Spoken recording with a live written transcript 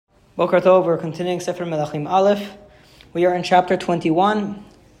Boker Tov, we're continuing Sefer Melakhim Aleph. We are in chapter 21.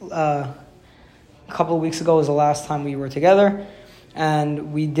 A couple of weeks ago was the last time we were together,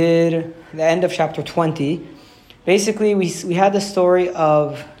 and we did the end of chapter 20. Basically, we had the story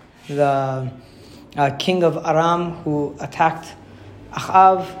of the king of Aram who attacked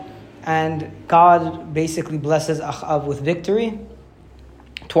Achav, and God basically blesses Achav with victory.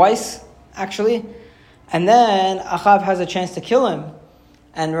 Twice, actually. And then Achav has a chance to kill him.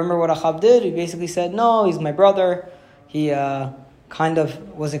 And remember what Achav did? He basically said, no, he's my brother. He kind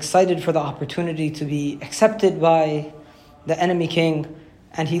of was excited for the opportunity to be accepted by the enemy king.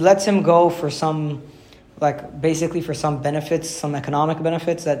 And he lets him go for some, basically for some benefits, some economic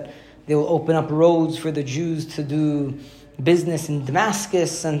benefits, that they will open up roads for the Jews to do business in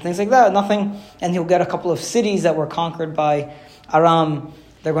Damascus and things like that. Nothing. And he'll get a couple of cities that were conquered by Aram.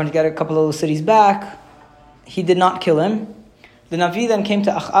 They're going to get a couple of those cities back. He did not kill him. The Navi then came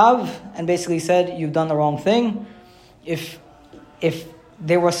to Achav and basically said, you've done the wrong thing. If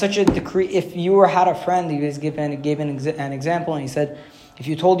there was such a decree, if you had a friend, he gave an example, and he said, if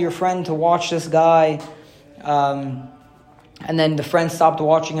you told your friend to watch this guy, and then the friend stopped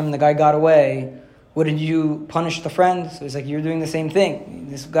watching him and the guy got away, wouldn't you punish the friend? So he's like, you're doing the same thing.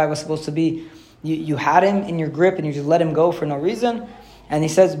 This guy was supposed to be, you had him in your grip and you just let him go for no reason. And he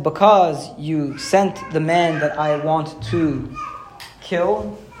says, because you sent the man that I want to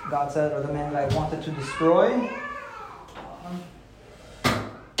kill, God said, or the man that I wanted to destroy. So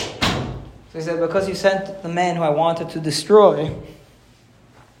he said, because you sent the man who I wanted to destroy,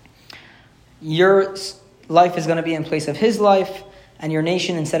 your life is going to be in place of his life, and your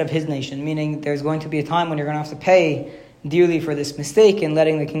nation instead of his nation. Meaning there's going to be a time when you're going to have to pay dearly for this mistake in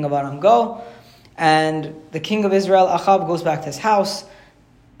letting the king of Aram go. And the king of Israel, Achav, goes back to his house,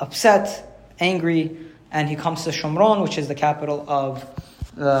 upset, angry, and he comes to Shomron, which is the capital of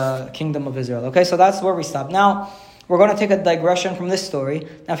the kingdom of Israel. Okay, so that's where we stop. Now, we're going to take a digression from this story.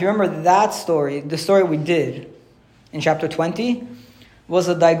 Now, if you remember that story, the story we did in chapter 20 was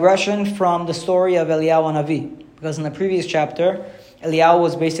a digression from the story of Eliyahu Navi. Because in the previous chapter, Eliyahu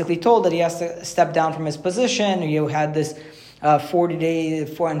was basically told that he has to step down from his position. He had this 40-day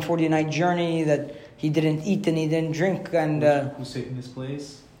and 40-night journey that he didn't eat and he didn't drink. And who stayed in his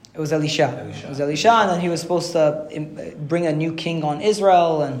place? It was Elisha. It was Elisha, and then he was supposed to bring a new king on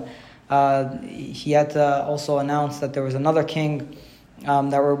Israel, and he had to also announce that there was another king.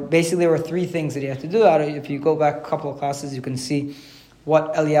 There were three things that he had to do. If you go back a couple of classes, you can see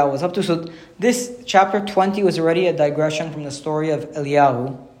what Eliyahu was up to. So this chapter 20 was already a digression from the story of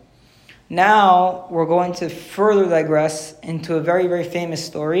Eliyahu. Now we're going to further digress into a very, very famous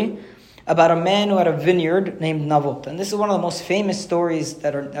story about a man who had a vineyard named Navot. And this is one of the most famous stories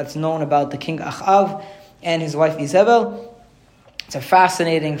that's known about the king Achav and his wife Izebel. It's a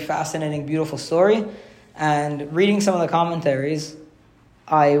fascinating, beautiful story. And reading some of the commentaries,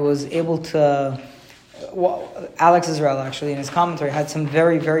 I was able to... Alex Israel, actually, in his commentary, had some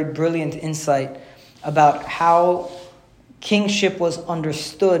very, very brilliant insight about how kingship was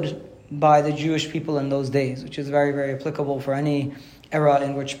understood by the Jewish people in those days, which is very, very applicable for any era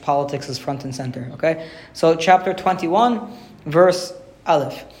in which politics is front and center. Okay, so chapter 21, verse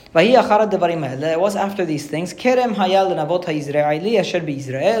Aleph. It was after these things. Kerem hayal lenavot ha'Yisraeli asher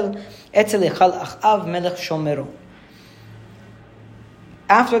beYisrael etzel echal Achav melech Shomero.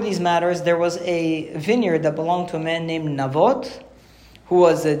 After these matters, there was a vineyard that belonged to a man named Navot, who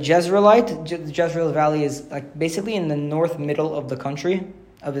was a Jezreelite. The Jezreel Valley is basically in the north middle of the country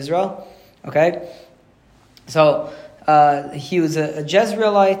of Israel. Okay, so he was a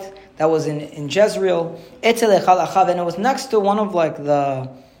Jezreelite that was in Jezreel. Etzel Echal Achav, and it was next to one of the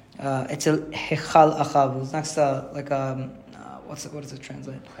Etzel Echal Achav. It was next to what does it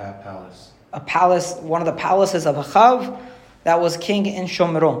translate? Palace. A palace, one of the palaces of Achav that was king in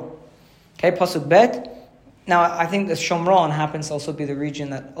Shomron. Okay, Pasuk Bet. Now, I think the Shomron happens to also be the region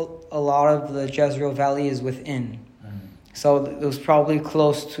that a lot of the Jezreel Valley is within. So it was probably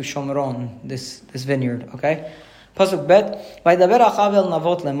close to Shomron, this vineyard. Okay. Pasuk Bet, Vaydaber Achav el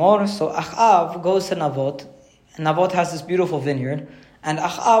Navot lemor. So Achav goes to Navot, and Navot has this beautiful vineyard, and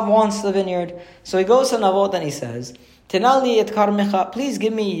Achav wants the vineyard. So he goes to Navot and he says, Tenali et karmecha, please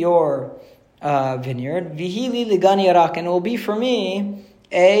give me your vineyard. Vihili ligani yarak, and it will be for me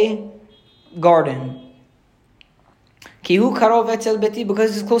a garden. Kihu karov etzel beti,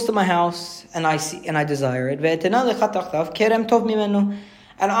 because it's close to my house, and I desire it. Ve'etena lechatachtav kerem tov mimenu.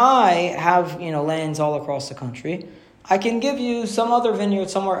 And I have, lands all across the country. I can give you some other vineyard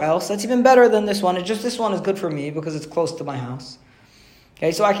somewhere else that's even better than this one. It's just this one is good for me because it's close to my house.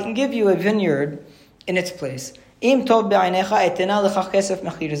 Okay, so I can give you a vineyard in its place. Im tov be'ainecha etena lechach kesef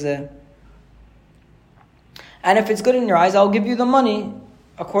mechir zeh. And if it's good in your eyes, I'll give you the money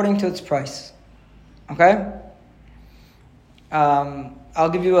according to its price. Okay? I'll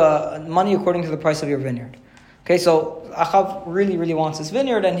give you money according to the price of your vineyard. Okay, so Achav really, really wants his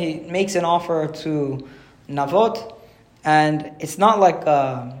vineyard, and he makes an offer to Navot, and it's not like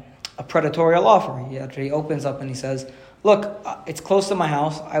a predatorial offer. He opens up and he says, look, it's close to my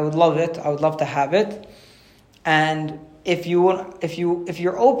house. I would love it. I would love to have it. And if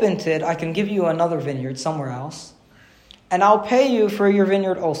you're open to it, I can give you another vineyard somewhere else, and I'll pay you for your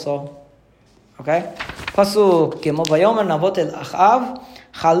vineyard also. Okay? Pasuk Gimel, Vayomer Navot el Achav,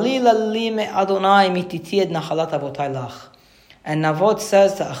 Chalila li me Adonai mititi et nachalat avotai lach. And Navot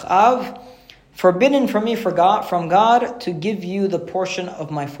says to Achav, forbidden from me from God to give you the portion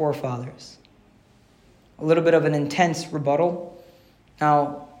of my forefathers. A little bit of an intense rebuttal.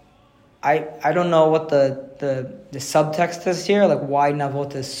 Now, I don't know what the subtext is here, like why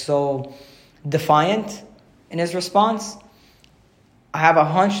Navot is so defiant in his response. I have a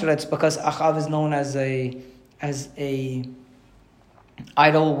hunch that it's because Achav is known as a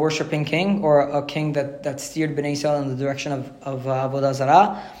idol worshipping king, or a king that steered Bnei Yisrael in the direction of Avodah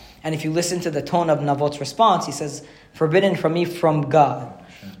Zarah. And if you listen to the tone of Navot's response, he says, forbidden from me from God.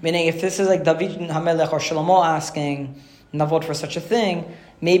 Sure. Meaning, if this is like David HaMelech or Shlomo asking Navot for such a thing,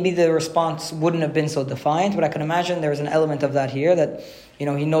 maybe the response wouldn't have been so defiant, but I can imagine there's an element of that here, that, he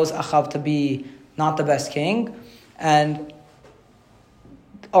knows Achav to be not the best king. And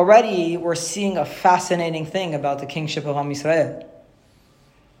already we're seeing a fascinating thing about the kingship of Am Yisrael.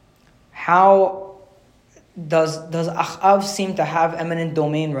 How does Achav seem to have eminent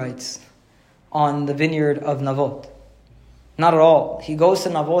domain rights on the vineyard of Navot? Not at all. He goes to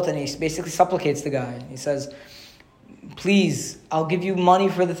Navot and he basically supplicates the guy. He says, please, I'll give you money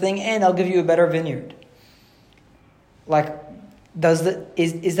for the thing and I'll give you a better vineyard. Like,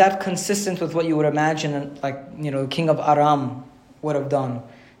 is that consistent with what you would imagine, King of Aram would have done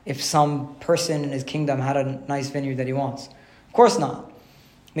if some person in his kingdom had a nice vineyard that he wants? Of course not.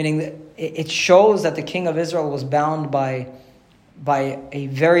 Meaning that it shows that the king of Israel was bound by a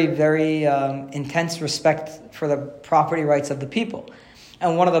very, very intense respect for the property rights of the people.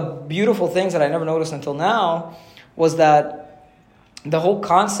 And one of the beautiful things that I never noticed until now was that the whole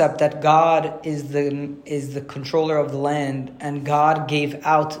concept that God is the controller of the land, and God gave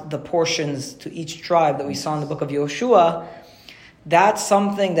out the portions to each tribe that we saw in the book of Yoshua, that's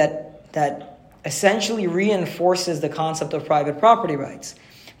something that essentially reinforces the concept of private property rights.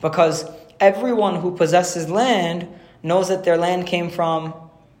 Because everyone who possesses land knows that their land came from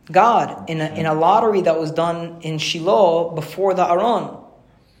God in a lottery that was done in Shiloh before the Aron,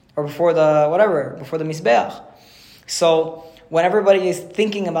 or before the Mizbeach. So when everybody is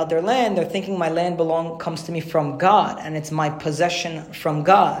thinking about their land, they're thinking my land comes to me from God, and it's my possession from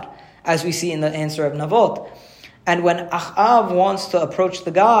God, as we see in the answer of Navot. And when Achav wants to approach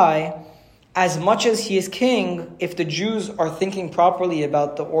the guy, as much as he is king, if the Jews are thinking properly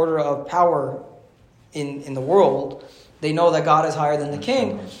about the order of power in the world, they know that God is higher than the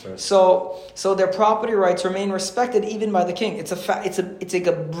king. So their property rights remain respected even by the king. It's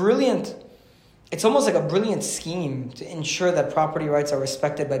almost like a brilliant scheme to ensure that property rights are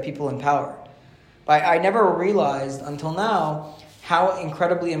respected by people in power. But I never realized until now how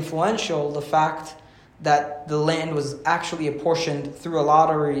incredibly influential the fact that the land was actually apportioned through a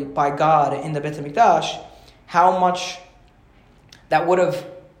lottery by God in the Beit HaMikdash, how much that would have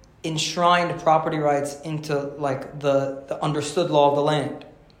enshrined property rights into the understood law of the land.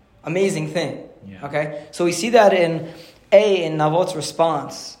 Amazing thing. Yeah. Okay? So we see that in Navot's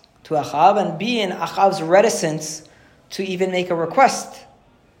response to Achav, and B, in Achav's reticence to even make a request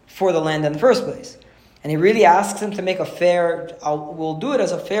for the land in the first place. And he really asks him to make we'll do it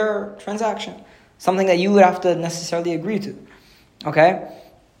as a fair transaction. Something that you would have to necessarily agree to. Okay?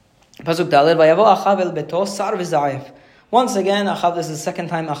 Pasuk Daled, Vayavo Achav el beto sar v'zayef. Once again, Achav, this is the second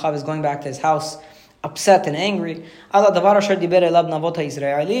time Achav is going back to his house, upset and angry. On the matter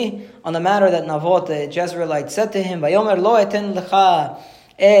that Navot, the Jezreelite, said to him, Vayomer lo eten lecha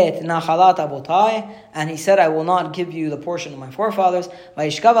et nachalat avotai, and he said, I will not give you the portion of my forefathers.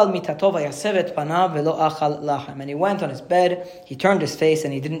 Vayishkav al mitato vayasev panav velo achal lachem. And he went on his bed, he turned his face,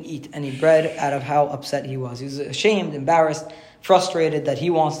 and he didn't eat any bread out of how upset he was. He was ashamed, embarrassed, frustrated that he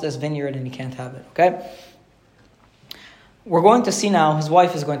wants this vineyard and he can't have it. Okay? We're going to see now, his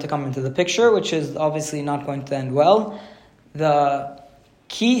wife is going to come into the picture, which is obviously not going to end well. The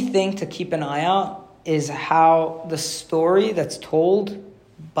key thing to keep an eye out is how the story that's told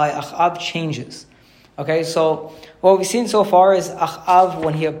by Achav changes. Okay, so what we've seen so far is Achav,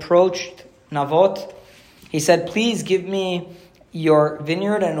 when he approached Navot, He said, please give me your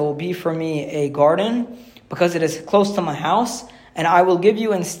vineyard and it will be for me a garden because it is close to my house. And I will give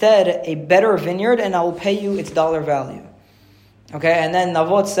you instead a better vineyard and I will pay you its dollar value. Okay, and then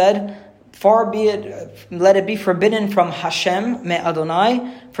Navot said, far be it, let it be forbidden from Hashem, me Adonai,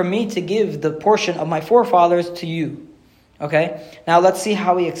 for me to give the portion of my forefathers to you. Okay, now let's see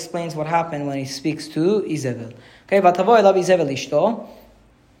how he explains what happened when he speaks to Izebel. Okay, Vatavo elav Izebel ishto,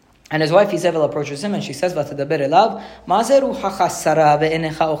 and his wife Izebel approaches him and she says, Vatadaber elav, Ma'azeh ruchacha sara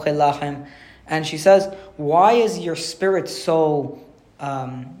ve'enecha ochel lachem. And she says, why is your spirit so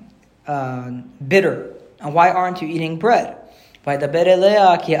bitter? And why aren't you eating bread? And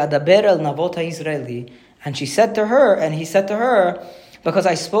she said to her, and he said to her, because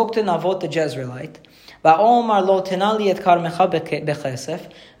I spoke to Navot the Jezreelite,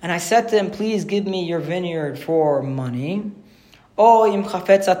 and I said to him, please give me your vineyard for money. Or if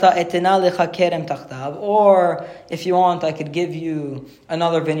you want, I could give you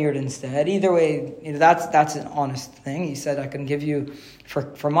another vineyard instead. Either way, that's an honest thing. He said, I can give you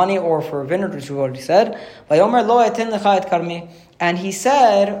for money or for a vineyard, which we've already said. And he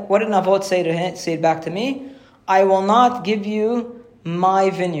said, what did Navot say to him? Say it back to me. I will not give you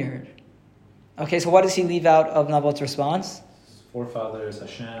my vineyard. Okay, so what does he leave out of Navot's response? Forefathers,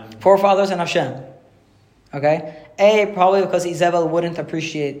 Hashem. Forefathers and Hashem. Okay? A, probably because Izebel wouldn't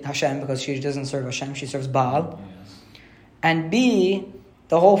appreciate Hashem because she doesn't serve Hashem, she serves Baal. Yes. And B,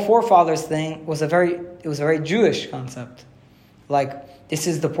 the whole forefathers thing was a very Jewish concept. Like, this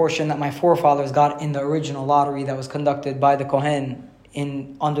is the portion that my forefathers got in the original lottery that was conducted by the Kohen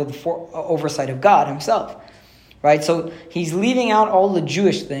under the oversight of God himself. Right? So he's leaving out all the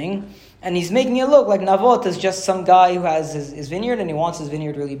Jewish thing, and he's making it look like Navot is just some guy who has his vineyard and he wants his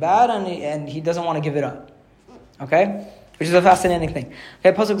vineyard really bad and he doesn't want to give it up. Okay? Which is a fascinating thing.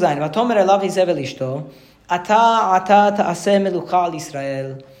 Okay, Pasuk Zayin. Vatomer elav Izebel ishto, ata ta'aseh melucha al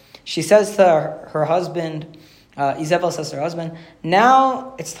Yisrael. She says to her husband, Izebel says to her husband,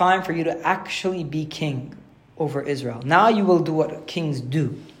 now it's time for you to actually be king over Israel. Now you will do what kings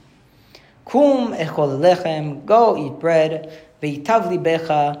do. Kum echol lechem, go eat bread, ve'itav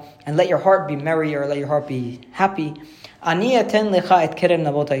libecha, and let your heart be merry or let your heart be happy. Ani aten lecha et kerem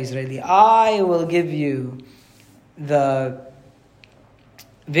Navot ha'Yisraeli. I will give you the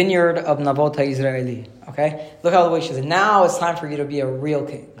vineyard of Navot ha'Yisraeli. Okay? Look how the way she says, now it's time for you to be a real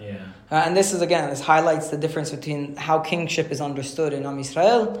king. Yeah. And this is, again, this highlights the difference between how kingship is understood in Am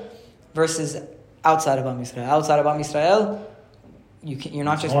Yisrael versus outside of Am Yisrael. Outside of Am Yisrael, you're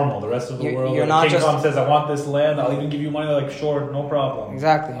not just normal. The rest of the world, you're not king just comes, says, I want this land, I'll even give you money. Like, sure, no problem.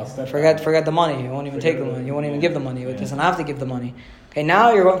 Exactly. Forget the money. You won't even take the money. You won't even give the money. It doesn't have to give the money. Okay,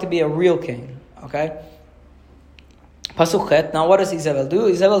 now you're going to be a real king. Okay? Pasuk Chet. Now what does Izebel do?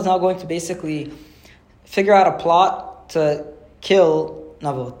 Izebel is now going to basically figure out a plot to kill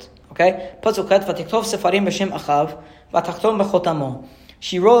Navot. Okay? Pasuk Chet. Vatiktov sefarim b'shem Achav v'tachtom b'chotamo.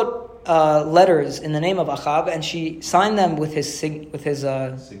 She wrote letters in the name of Achav and she signed them with his signet.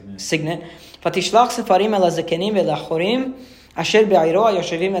 Vatishlach sefarim el hazekenim ve'lachorim asher be'iro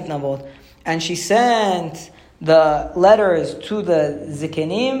hayoshavim et Navot. And she sent the letters to the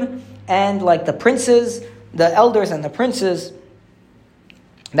zikenim and like the princes, the elders and the princes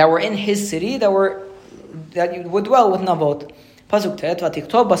that were in his city that would dwell with Navot. Pasuk Tet,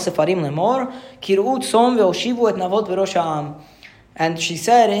 Vatiktov b'sefarim lemor kir'u tzom ve'oshivu et Navot b'rosh ha'am. And she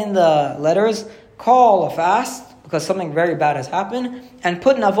said in the letters, call a fast because something very bad has happened and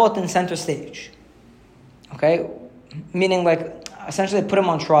put Navot in center stage. Okay? Meaning like essentially put him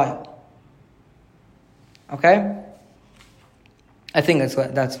on trial. Okay? I think that's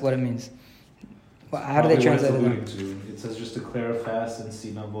what it means. How do they translate it? It says just declare a fast and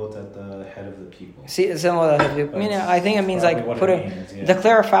see Navot at the head of the people. Meaning, I think it means like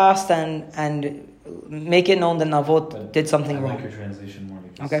declare a fast and make it known that Navot did something wrong. I like your translation more.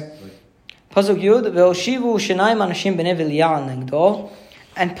 Okay. Pasuk Yud ve'oshivu shenayim anashim b'nei v'liya'an negdo,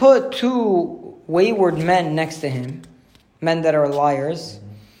 and put two wayward men next to him, men that are liars.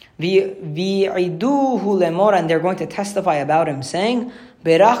 V'i'iduhu lemor, and they're going to testify about him, saying,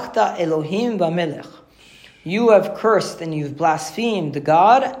 Berachta Elohim v'melech. You have cursed and you've blasphemed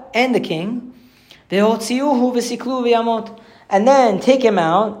God and the king. Ve'hotziuhu v'siklu v'yamot. And then take him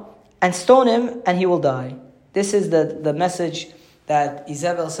out and stone him and he will die. This is the message that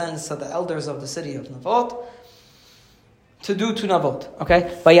Izebel sends to the elders of the city of Navot to do to Navot. Okay?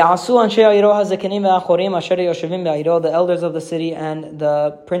 The elders of the city and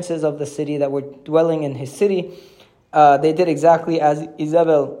the princes of the city that were dwelling in his city, they did exactly as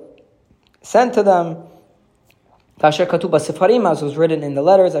Izebel sent to them. As was written in the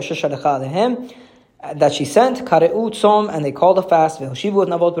letters, that she sent, Kareu Tzom, and they called a fast, V'hoshivu et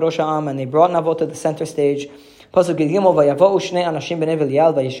Navot b'rosh ha'am, and they brought Navot to the center stage. Pasuk Gimel, Vayavou shnei anashim b'nei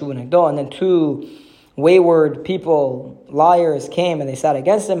Eliel v'yeshuvu negdo, and then two wayward people, liars, came and they sat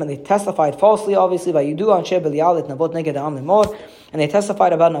against him, and they testified falsely, obviously, Vayidu anshe Belial et Navot neged ha'am lemor, and they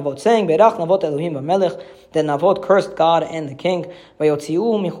testified about Navot, saying, Beirach Navot Elohim v'melech, that Navot cursed God and the king.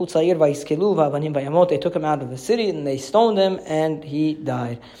 Vayotziu michutz ha'ir vayiskelu v'avanim vayamot, they took him out of the city and they stoned him and he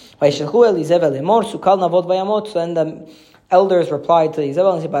died. Vayishelchu el Izebel lemor, sukal Navot vayamot, so then the elders replied to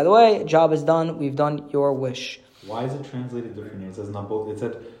Izebel and said, by the way, job is done, we've done your wish. Why is it translated differently? It says Navot, it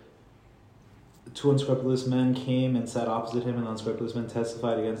said, two unscrupulous men came and sat opposite him, and the unscrupulous men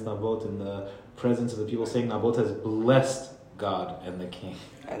testified against Nabot in the presence of the people, saying Nabot has blessed God and the king.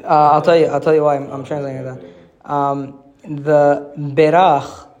 I'll tell you why I'm translating that. The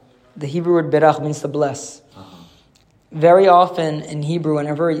berach, the Hebrew word berach means to bless. Very often in Hebrew,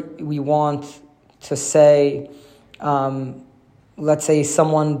 whenever we want to say, let's say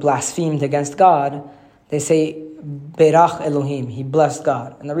someone blasphemed against God, they say Berach Elohim, he blessed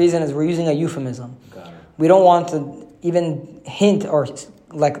God. And the reason is we're using a euphemism. We don't want to even hint or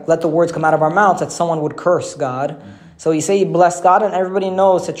like let the words come out of our mouths that someone would curse God. Mm-hmm. So you say he blessed God, and everybody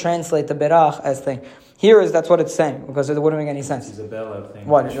knows to translate the Berach as thing. Here is that's what it's saying, because it wouldn't make any sense. Isabella thing.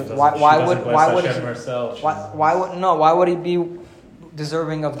 What? Why would he be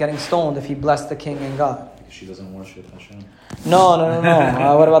deserving of getting stoned if he blessed the king and God? She doesn't worship Hashem. No.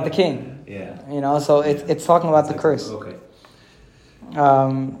 What about the king? Yeah. So it's talking about the curse. Okay.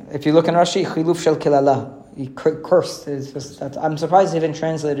 If you look in Rashi, chiluf shel kilala, he cursed. I'm surprised he didn't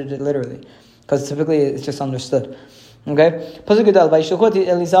translated it literally, because typically it's just understood. Okay. Navot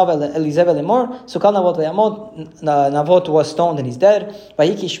was stoned and he's dead.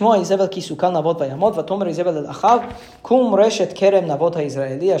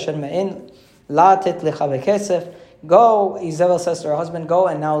 Go, Izebel says to her husband, go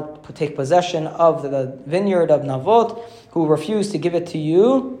and now take possession of the vineyard of Navot, who refused to give it to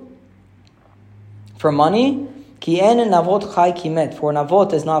you for money. Ki en Navot chai kimet, for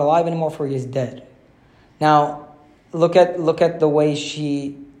Navot is not alive anymore, for he is dead. Now, look at the way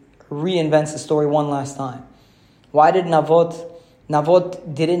she reinvents the story one last time. Why did Navot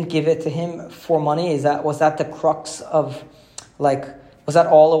didn't give it to him for money? Was that the crux of, was that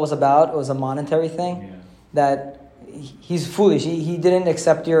all it was about? It was a monetary thing? Yeah. That he's foolish. He didn't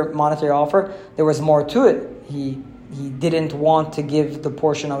accept your monetary offer. There was more to it. He didn't want to give the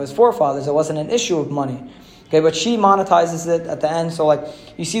portion of his forefathers. It wasn't an issue of money. Okay, but she monetizes it at the end. So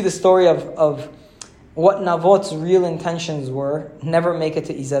you see the story of what Navot's real intentions were, never make it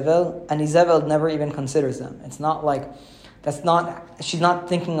to Izebel, and Izebel never even considers them. It's not she's not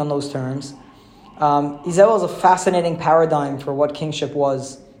thinking on those terms. Izebel is a fascinating paradigm for what kingship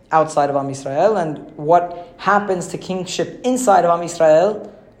was outside of Am Yisrael, and what happens to kingship inside of Am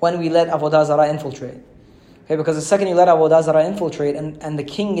Yisrael when we let Avodah Zarah infiltrate. Okay, because the second you let Avodah Zarah infiltrate and the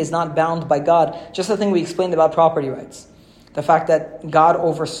king is not bound by God, just the thing we explained about property rights. The fact that God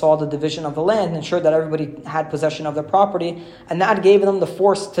oversaw the division of the land and ensured that everybody had possession of their property, and that gave them the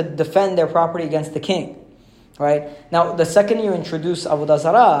force to defend their property against the king. Right? Now, the second you introduce Avodah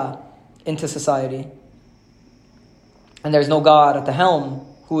Zarah into society, and there's no God at the helm,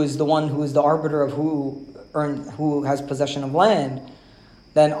 who is the one who is the arbiter of who has possession of land,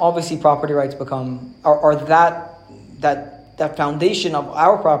 then obviously property rights become, or that foundation of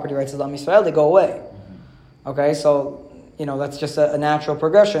our property rights as Am Yisrael, they go away. Okay, so that's just a natural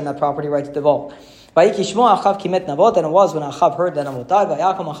progression that property rights devolve. And it was when Achav heard that Navot died.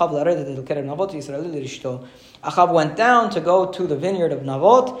 Achav went down to go to the vineyard of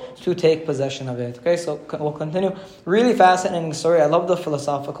Navot to take possession of it. Okay, so we'll continue. Really fascinating story. I love the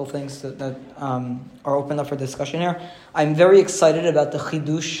philosophical things that are opened up for discussion here. I'm very excited about the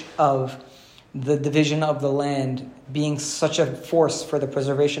chidush of the division of the land being such a force for the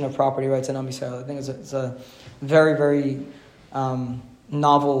preservation of property rights in Am Yisrael. I think it's a very, very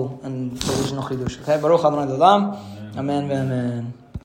novel and original chidush. Okay, Baruch Adonai L'olam. Amen. Amen.